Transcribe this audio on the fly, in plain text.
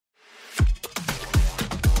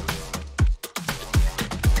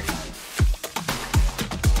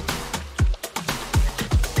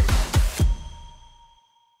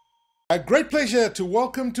A great pleasure to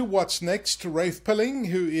welcome to What's Next Rafe Pilling,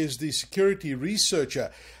 who is the security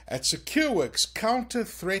researcher at SecureWorks Counter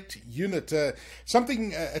Threat Unit. A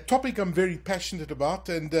topic I'm very passionate about,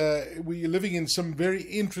 and we're living in some very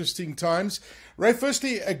interesting times. Rafe,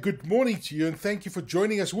 firstly, a good morning to you, and thank you for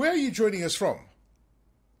joining us. Where are you joining us from?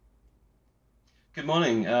 Good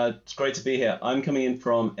morning. It's great to be here. I'm coming in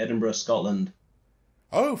from Edinburgh, Scotland.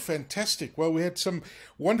 Oh, fantastic! Well, we had some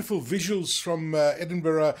wonderful visuals from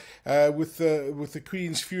Edinburgh with the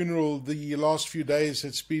Queen's funeral the last few days.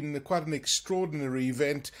 It's been quite an extraordinary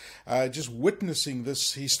event, just witnessing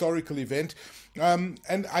this historical event.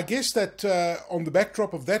 And I guess that on the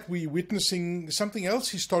backdrop of that, we're witnessing something else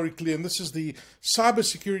historically, and this is the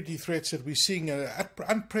cybersecurity threats that we're seeing at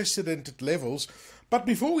unprecedented levels. But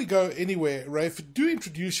before we go anywhere, Rafe, do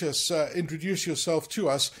introduce yourself to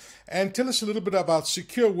us and tell us a little bit about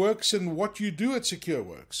SecureWorks and what you do at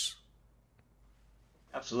SecureWorks.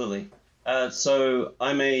 Absolutely. So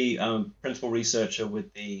I'm a principal researcher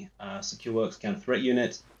with the SecureWorks Counter Threat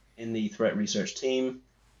Unit in the threat research team.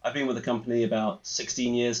 I've been with the company about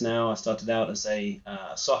 16 years now. I started out as a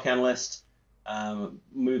SOC analyst,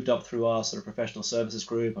 moved up through our sort of professional services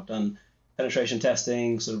group. I've done penetration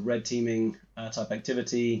testing, sort of red teaming type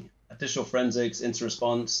activity, digital forensics, incident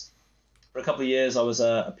response. For a couple of years, I was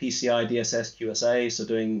a PCI DSS QSA, so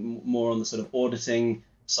doing more on the sort of auditing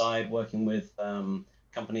side, working with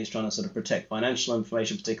companies trying to sort of protect financial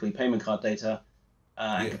information, particularly payment card data,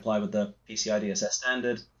 and comply with the PCI DSS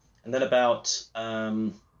standard. And then about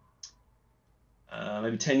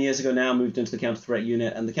maybe 10 years ago now, moved into the Counter Threat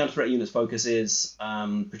Unit, and the Counter Threat Unit's focus is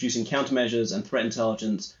producing countermeasures and threat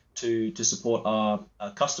intelligence to support our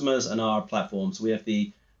customers and our platforms. We have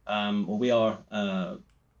we are a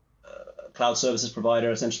cloud services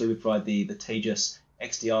provider. Essentially, we provide the Taegis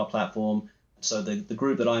XDR platform. So the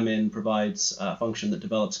group that I'm in provides a function that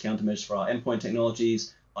develops countermeasures for our endpoint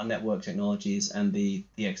technologies, our network technologies, and the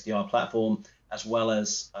XDR platform, as well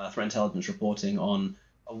as threat intelligence reporting on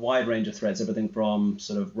a wide range of threats, everything from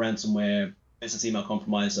sort of ransomware, business email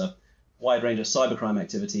compromise, a wide range of cybercrime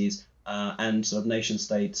activities, and sort of nation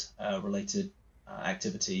state related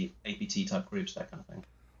activity, APT type groups, that kind of thing.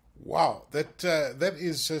 Wow, that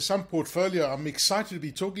is some portfolio. I'm excited to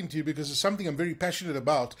be talking to you because it's something I'm very passionate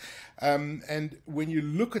about. And when you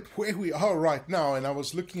look at where we are right now, and I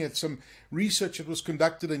was looking at some research that was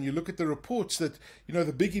conducted, and you look at the reports that,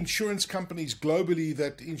 the big insurance companies globally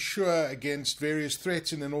that insure against various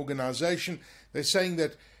threats in an organization, they're saying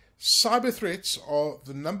that cyber threats are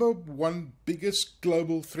the number one biggest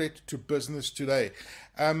global threat to business today.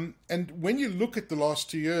 And when you look at the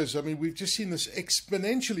last 2 years, I mean, we've just seen this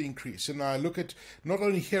exponentially increase. And I look at not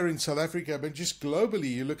only here in South Africa, but just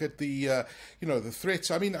globally, you look at the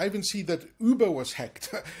threats. I mean, I even see that Uber was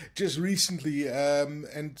hacked just recently,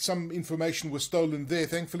 and some information was stolen there.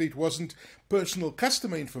 Thankfully, it wasn't personal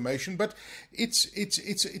customer information, but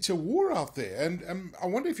it's a war out there. And I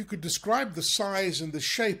wonder if you could describe the size and the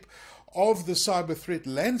shape of the cyber threat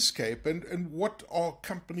landscape and what are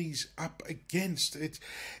companies up against.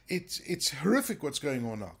 It's horrific what's going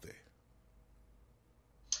on out there.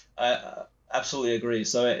 I absolutely agree.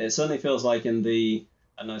 So it certainly feels like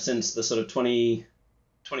since the sort of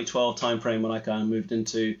 2012 timeframe when I kind of moved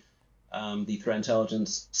into the threat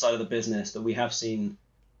intelligence side of the business, that we have seen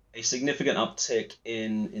a significant uptick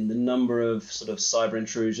in the number of sort of cyber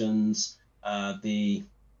intrusions,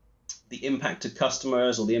 the impact to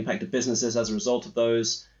customers or the impact to businesses as a result of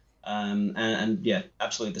those, and yeah,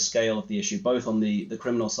 absolutely the scale of the issue, both on the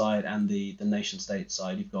criminal side and the nation state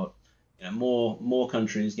side. You've got more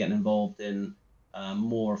countries getting involved in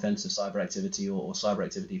more offensive cyber activity or cyber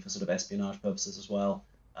activity for sort of espionage purposes as well,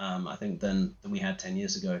 I think, than we had 10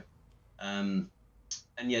 years ago. And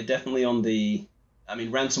yeah, definitely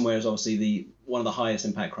ransomware is obviously one of the highest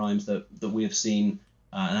impact crimes that we have seen,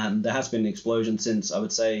 and there has been an explosion since, I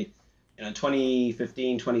would say,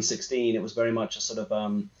 2015, 2016. It was very much a sort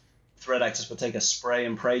of threat actors would take a spray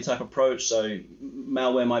and pray type approach. So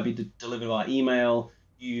malware might be delivered via email.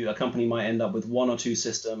 A company might end up with one or two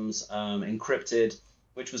systems encrypted,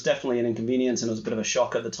 which was definitely an inconvenience and it was a bit of a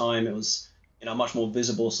shock at the time. It was a much more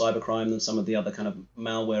visible cybercrime than some of the other kind of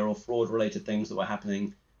malware or fraud related things that were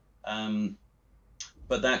happening.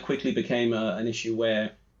 But that quickly became an issue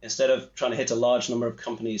where instead of trying to hit a large number of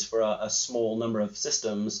companies for a small number of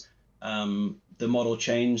systems, the model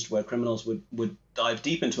changed where criminals would dive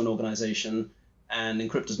deep into an organization and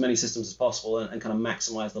encrypt as many systems as possible and kind of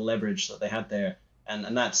maximize the leverage that they had there.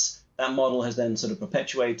 And that model has then sort of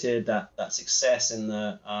perpetuated. That success in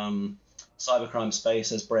the cybercrime space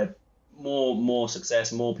has bred more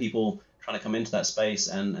success, more people trying to come into that space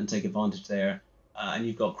and take advantage there. and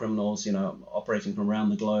you've got criminals, operating from around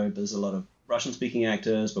the globe. There's a lot of Russian-speaking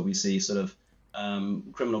actors, but we see sort of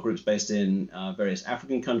criminal groups based in various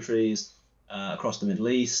African countries, across the Middle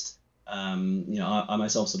East. I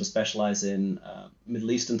myself sort of specialize in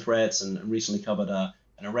Middle Eastern threats, and recently covered an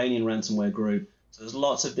Iranian ransomware group. So there's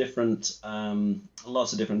lots of different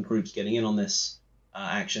groups getting in on this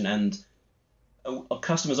action, and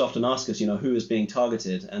customers often ask us, who is being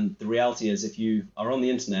targeted, and the reality is, if you are on the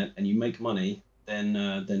internet and you make money, then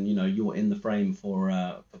you're in the frame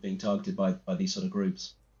for being targeted by these sort of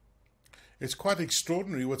groups. It's quite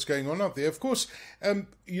extraordinary what's going on out there. Of course, when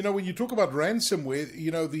you talk about ransomware,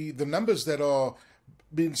 the numbers that are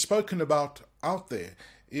being spoken about out there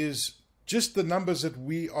is just the numbers that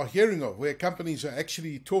we are hearing of, where companies are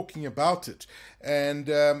actually talking about it. And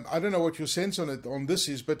I don't know what your sense on this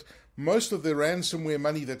is, but most of the ransomware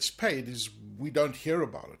money that's paid is, we don't hear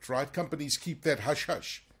about it, right? Companies keep that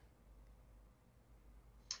hush-hush.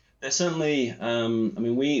 There's certainly,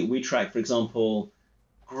 we track, for example,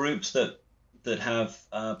 groups that have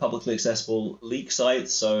publicly accessible leak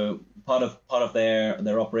sites. So part of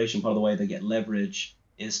their operation, part of the way they get leverage,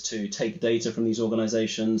 is to take data from these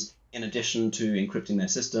organizations in addition to encrypting their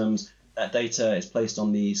systems. That data is placed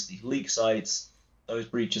on these leak sites. Those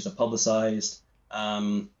breaches are publicized.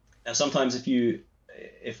 Now, sometimes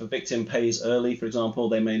if a victim pays early, for example,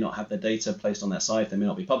 they may not have their data placed on that site. They may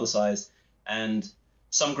not be publicized. And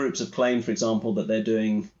some groups have claimed, for example, that they're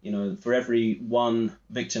doing, for every one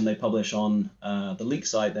victim they publish on the leak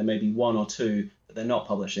site, there may be one or two that they're not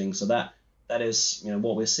publishing. So that is,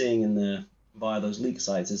 what we're seeing via those leak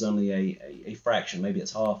sites is only a fraction. Maybe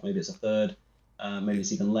it's half, maybe it's a third, maybe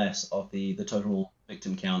it's even less of the total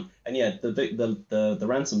victim count. And yeah, the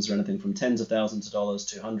ransoms are anything from tens of thousands of dollars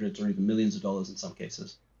to hundreds or even millions of dollars in some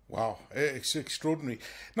cases. Wow, it's extraordinary.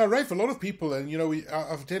 Now, Rafe, a lot of people, and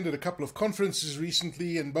I've attended a couple of conferences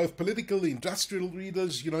recently, and both political, industrial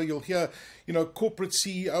leaders, you'll hear, corporate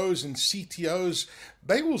CEOs and CTOs,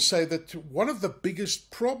 they will say that one of the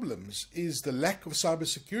biggest problems is the lack of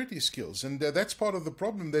cybersecurity skills, and that's part of the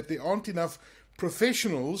problem, that there aren't enough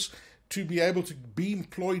professionals to be able to be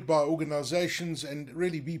employed by organizations and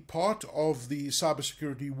really be part of the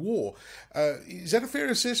cybersecurity war. Is that a fair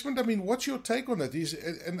assessment? I mean, what's your take on it?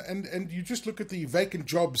 And you just look at the vacant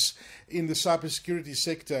jobs in the cybersecurity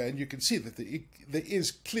sector, and you can see that there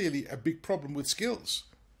is clearly a big problem with skills.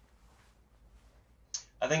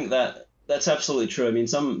 I think that's absolutely true. I mean,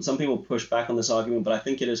 some people push back on this argument, but I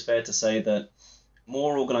think it is fair to say that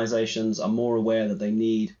more organizations are more aware that they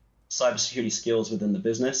need cybersecurity skills within the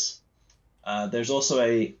business. There's also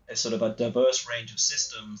a sort of a diverse range of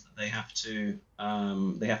systems that they have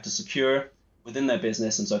to secure within their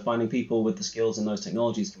business, and so finding people with the skills in those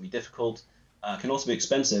technologies can be difficult. Can also be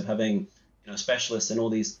expensive, having specialists in all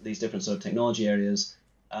these different sort of technology areas.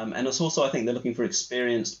 And it's also, I think, they're looking for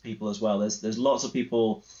experienced people as well. There's lots of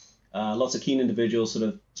people, lots of keen individuals, sort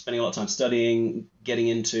of spending a lot of time studying, getting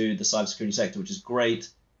into the cybersecurity sector, which is great.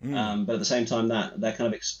 But at the same time, that kind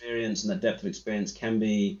of experience and that depth of experience can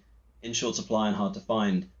be in short supply and hard to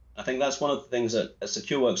find. I think that's one of the things at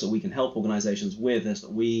SecureWorks that we can help organizations with, is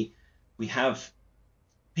that we have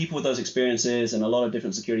people with those experiences and a lot of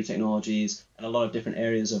different security technologies and a lot of different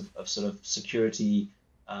areas of sort of security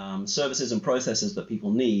services and processes that people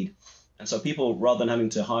need. And so people, rather than having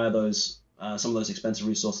to hire some of those expensive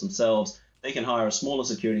resources themselves, they can hire a smaller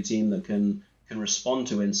security team that can respond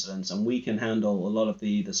to incidents, and we can handle a lot of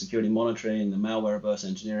the security monitoring, the malware reverse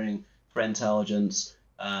engineering, threat intelligence,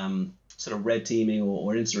 sort of red teaming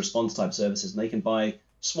or incident response type services, and they can buy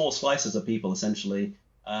small slices of people essentially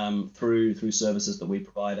through services that we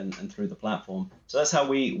provide and through the platform. So that's how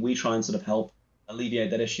we try and sort of help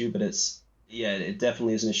alleviate that issue. But it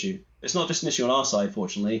definitely is an issue. It's not just an issue on our side,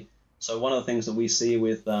 fortunately. So one of the things that we see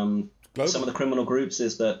with some of the criminal groups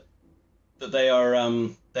is that they are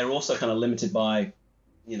they're also kind of limited by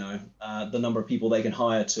the number of people they can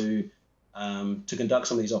hire to conduct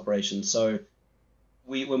some of these operations. So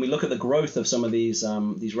when we look at the growth of some of these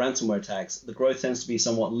ransomware attacks, the growth tends to be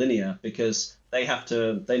somewhat linear, because they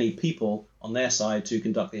need people on their side to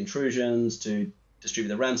conduct the intrusions, to distribute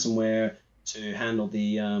the ransomware, to handle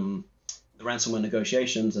the ransomware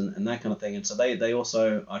negotiations and that kind of thing. And so they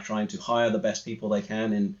also are trying to hire the best people they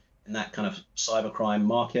can in that kind of cybercrime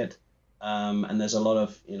market. And there's a lot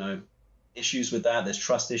of issues with that. There's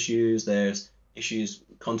trust issues. There's issues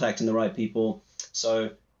contacting the right people.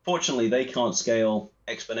 So fortunately, they can't scale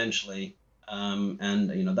exponentially, and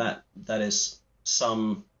that is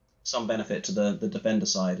some benefit to the defender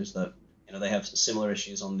side, is that they have similar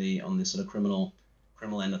issues on the sort of criminal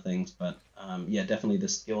end of things. But definitely the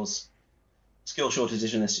skill shortage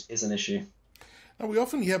is an issue. Now, we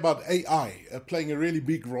often hear about AI playing a really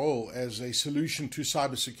big role as a solution to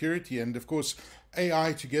cybersecurity. And of course,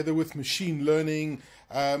 AI together with machine learning,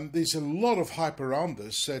 there's a lot of hype around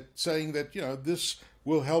this saying that, this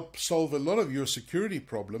will help solve a lot of your security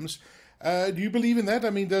problems. Do you believe in that?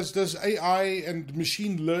 I mean, does AI and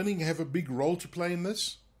machine learning have a big role to play in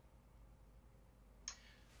this?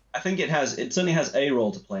 I think it certainly has a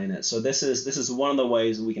role to play in it. So this is one of the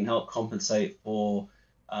ways that we can help compensate for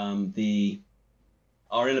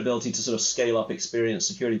our inability to sort of scale up experienced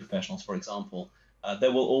security professionals, for example.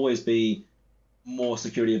 There will always be more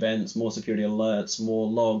security events, more security alerts, more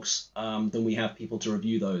logs than we have people to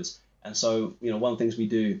review those. And so, one of the things we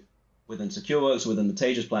do within SecureWorks, within the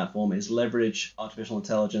Taegis platform, is leverage artificial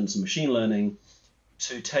intelligence and machine learning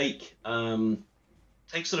to take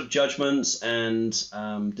sort of judgments and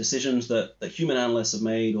decisions that human analysts have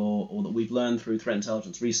made or that we've learned through threat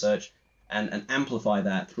intelligence research and amplify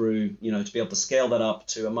that through, to be able to scale that up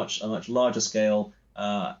to a much larger scale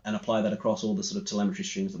and apply that across all the sort of telemetry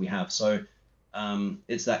streams that we have. So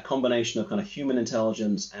it's that combination of kind of human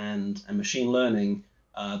intelligence and machine learning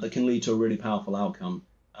that can lead to a really powerful outcome.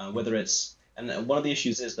 And one of the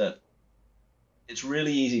issues is that it's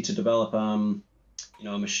really easy to develop,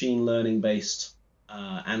 a machine learning based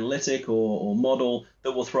analytic or model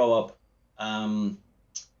that will throw up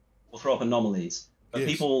anomalies. But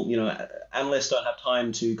Yes. people, analysts don't have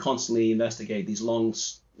time to constantly investigate these long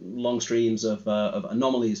streams of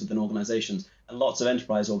anomalies within organizations, and lots of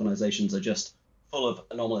enterprise organizations are just full of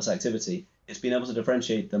anomalous activity. It's being able to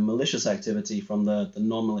differentiate the malicious activity from the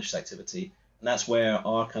non-malicious activity, and that's where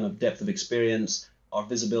our kind of depth of experience, our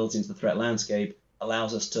visibility into the threat landscape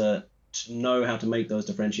allows us to know how to make those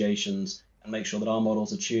differentiations and make sure that our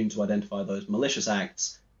models are tuned to identify those malicious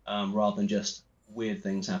acts rather than just weird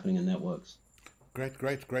things happening in networks.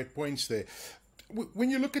 Great points there. When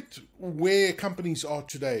you look at where companies are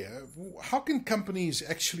today, how can companies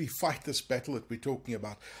actually fight this battle that we're talking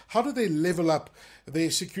about? How do they level up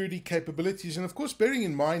their security capabilities? And of course, bearing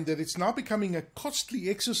in mind that it's now becoming a costly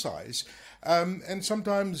exercise. And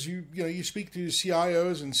sometimes you speak to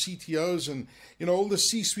CIOs and CTOs and all the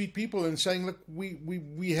C-suite people and saying, look,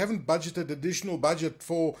 we haven't budgeted additional budget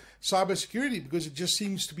for cybersecurity because it just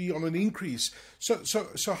seems to be on an increase.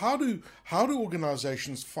 So how do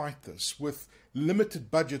organizations fight this with limited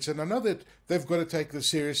budgets? And I know that they've got to take this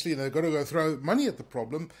seriously and they've got to go throw money at the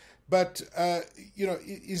problem. But,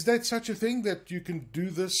 is that such a thing that you can do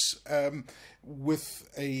this with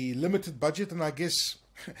a limited budget? And I guess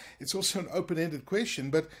it's also an open-ended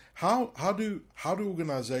question, but how do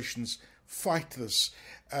organizations fight this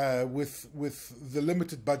with the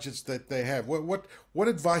limited budgets that they have? What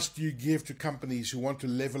advice do you give to companies who want to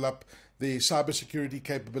level up their cybersecurity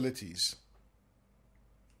capabilities?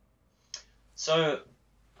 So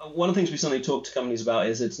one of the things we certainly talk to companies about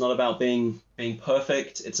is it's not about being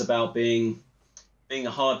perfect. It's about being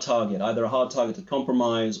a hard target, either a hard target to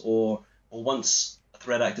compromise or once a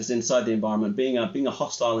threat actor is inside the environment, being a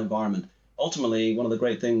hostile environment. Ultimately, one of the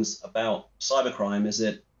great things about cybercrime is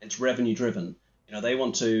that it's revenue driven. They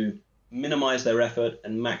want to minimize their effort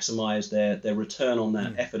and maximize their return on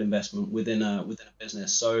that effort investment within a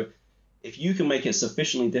business. So if you can make it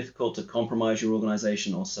sufficiently difficult to compromise your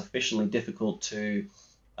organization or sufficiently difficult to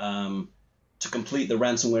complete the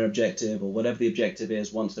ransomware objective or whatever the objective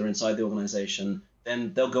is once they're inside the organization,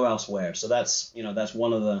 then they'll go elsewhere. So that's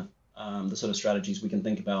one of the sort of strategies we can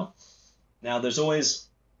think about. Now, there's always,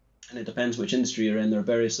 and it depends which industry you're in, there are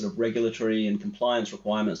various sort of regulatory and compliance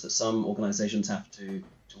requirements that some organizations have to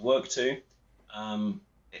work to.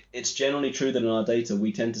 It's generally true that in our data,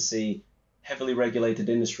 we tend to see heavily regulated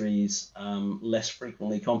industries less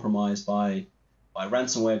frequently compromised by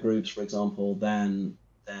ransomware groups, for example, than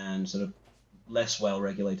sort of less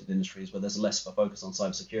well-regulated industries where there's less of a focus on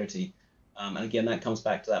cybersecurity. And again, that comes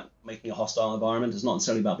back to that making a hostile environment. It's not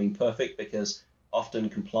necessarily about being perfect because often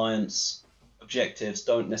compliance objectives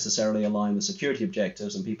don't necessarily align with security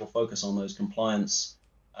objectives, and people focus on those compliance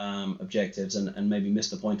objectives and maybe miss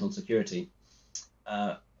the point on security.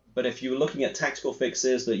 But if you're looking at tactical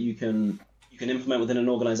fixes that you can implement within an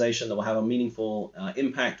organization that will have a meaningful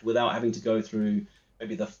impact without having to go through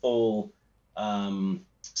maybe the full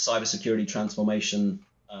cybersecurity transformation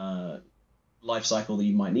life cycle that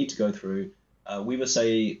you might need to go through, we would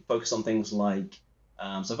say focus on things like,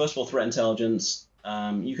 so first of all, threat intelligence.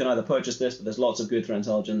 You can either purchase this, but there's lots of good threat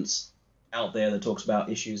intelligence out there that talks about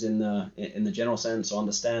issues in the general sense, so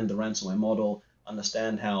understand the ransomware model,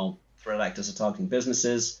 understand how threat actors are targeting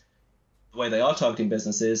businesses. The way they are targeting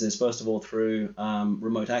businesses is first of all through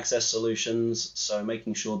remote access solutions, so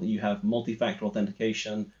making sure that you have multi-factor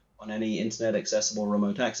authentication on any internet accessible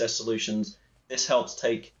remote access solutions. this helps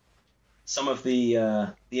take some of the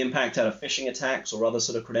impact out of phishing attacks or other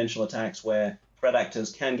sort of credential attacks where threat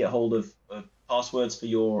actors can get hold of passwords for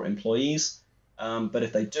your employees. But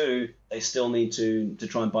if they do, they still need to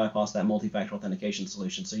try and bypass that multi-factor authentication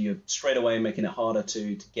solution. So you're straight away making it harder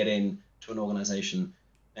to get in to an organization.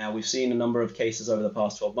 Now, we've seen a number of cases over the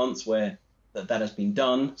past 12 months where that has been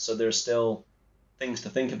done. So there's still things to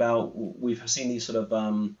think about. We've seen these sort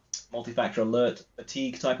of multi-factor alert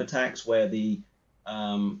fatigue type attacks where the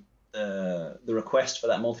request for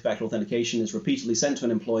that multi-factor authentication is repeatedly sent to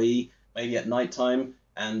an employee, maybe at nighttime,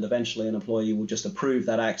 and eventually an employee will just approve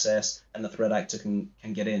that access and the threat actor can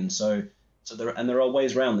get in. So there are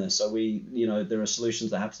ways around this. So there are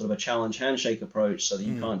solutions that have sort of a challenge handshake approach so that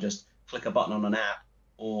you can't just click a button on an app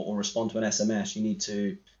or respond to an SMS. You need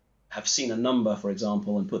to have seen a number, for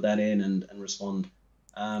example, and put that in and respond.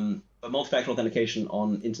 But multi-factor authentication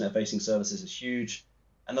on internet-facing services is huge.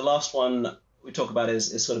 And the last one we talk about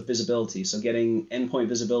is sort of visibility. So getting endpoint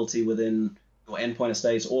visibility within your endpoint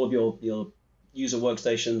estates, all of your user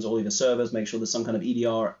workstations, all of your servers, make sure there's some kind of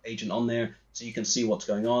EDR agent on there so you can see what's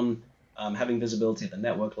going on, having visibility at the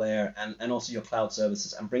network layer and also your cloud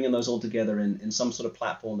services, and bringing those all together in some sort of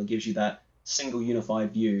platform that gives you that single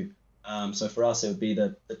unified view. So for us, it would be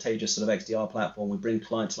the Taegis sort of XDR platform. We bring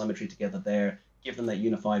client telemetry together there, give them that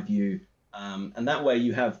unified view. And that way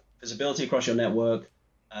you have visibility across your network.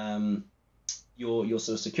 You're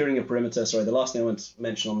sort of securing your perimeter. Sorry, the last thing I want to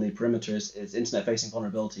mention on the perimeter is internet-facing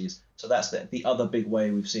vulnerabilities. So that's the other big way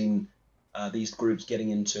we've seen these groups getting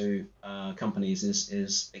into companies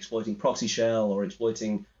is exploiting proxy shell or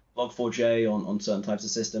exploiting log4j on certain types of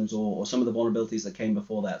systems or some of the vulnerabilities that came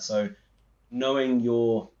before that. So knowing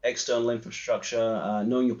your external infrastructure,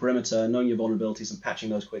 knowing your perimeter, knowing your vulnerabilities and patching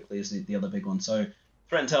those quickly is the other big one. So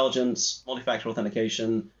threat intelligence, multi-factor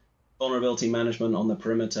authentication, vulnerability management on the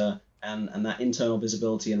perimeter, and that internal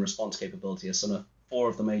visibility and response capability are sort of four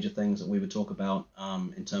of the major things that we would talk about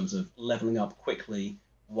in terms of leveling up quickly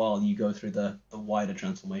while you go through the wider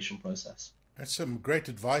transformation process. That's some great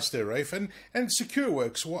advice there, Rafe. And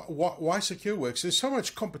SecureWorks, why SecureWorks? There's so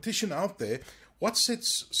much competition out there. What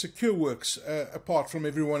sets SecureWorks apart from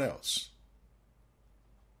everyone else?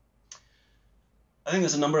 I think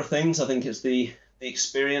there's a number of things. I think it's the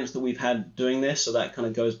experience that we've had doing this. So that kind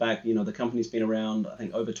of goes back, the company's been around, I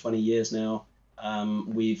think, over 20 years now.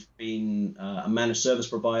 We've been a managed service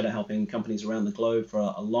provider helping companies around the globe for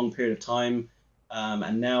a long period of time.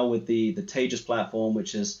 And now with the Taegis platform,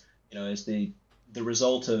 which is the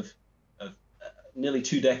result of nearly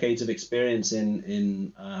 2 decades of experience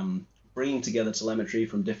in bringing together telemetry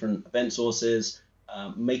from different event sources,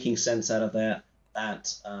 making sense out of that,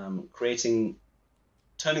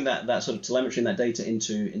 turning that sort of telemetry and that data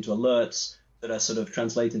into alerts that are sort of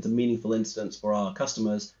translated into meaningful incidents for our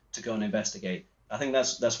customers to go and investigate. I think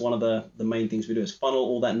that's one of the main things we do is funnel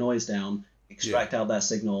all that noise down, extract out that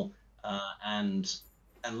signal, and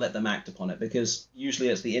let them act upon it. Because usually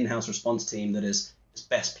it's the in-house response team that is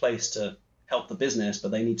best placed to help the business,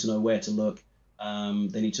 but they need to know where to look.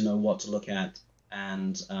 They need to know what to look at,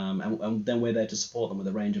 and then we're there to support them with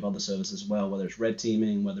a range of other services as well, whether it's red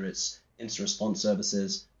teaming, whether it's incident response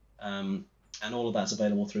services, and all of that's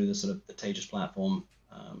available through the sort of the Taegis platform.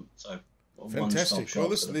 Fantastic. Well,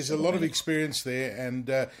 there's a lot of experience there, and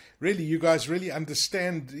really, you guys really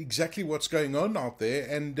understand exactly what's going on out there,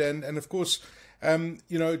 and of course,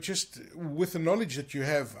 just with the knowledge that you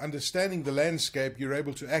have, understanding the landscape, you're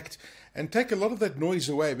able to act and take a lot of that noise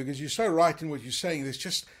away, because you're so right in what you're saying. There's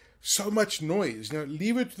just so much noise.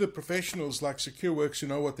 Leave it to the professionals like SecureWorks who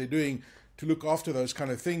know what they're doing to look after those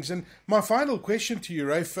kind of things. And my final question to you,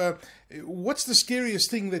 Rafe, what's the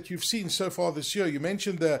scariest thing that you've seen so far this year? You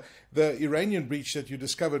mentioned the Iranian breach that you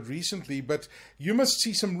discovered recently, but you must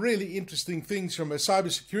see some really interesting things from a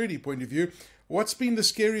cybersecurity point of view. What's been the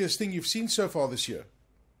scariest thing you've seen so far this year?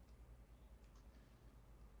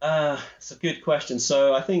 It's a good question.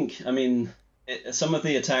 So I think, some of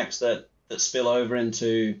the attacks that spill over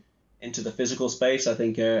into the physical space, I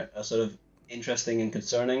think are sort of interesting and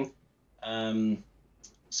concerning.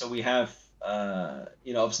 So we have,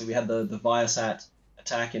 obviously we had the Viasat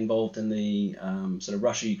attack involved in the sort of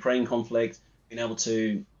Russia-Ukraine conflict, being able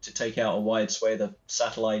to take out a wide swathe of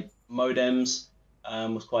satellite modems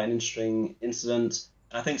was quite an interesting incident.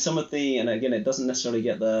 And I think some of and again, it doesn't necessarily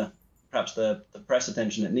get perhaps the press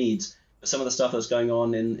attention it needs, but some of the stuff that's going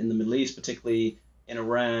on in the Middle East, particularly in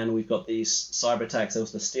Iran, we've got these cyber attacks. There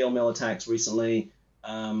was the steel mill attacks recently.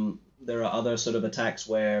 There are other sort of attacks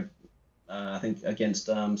where I think against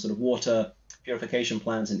sort of water purification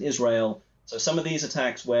plants in Israel. So some of these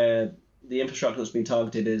attacks where the infrastructure that's been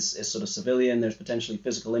targeted is sort of civilian, there's potentially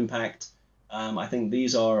physical impact. I think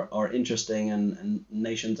these are interesting, and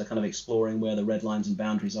nations are kind of exploring where the red lines and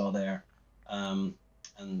boundaries are there, and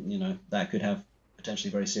that could have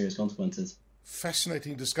potentially very serious consequences.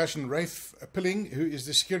 Fascinating discussion. Rafe Pilling, who is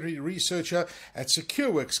the security researcher at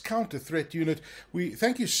SecureWorks Counter Threat Unit. We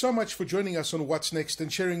thank you so much for joining us on What's Next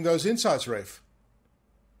and sharing those insights, Rafe.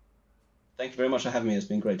 Thank you very much for having me. It's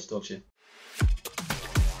been great to talk to you.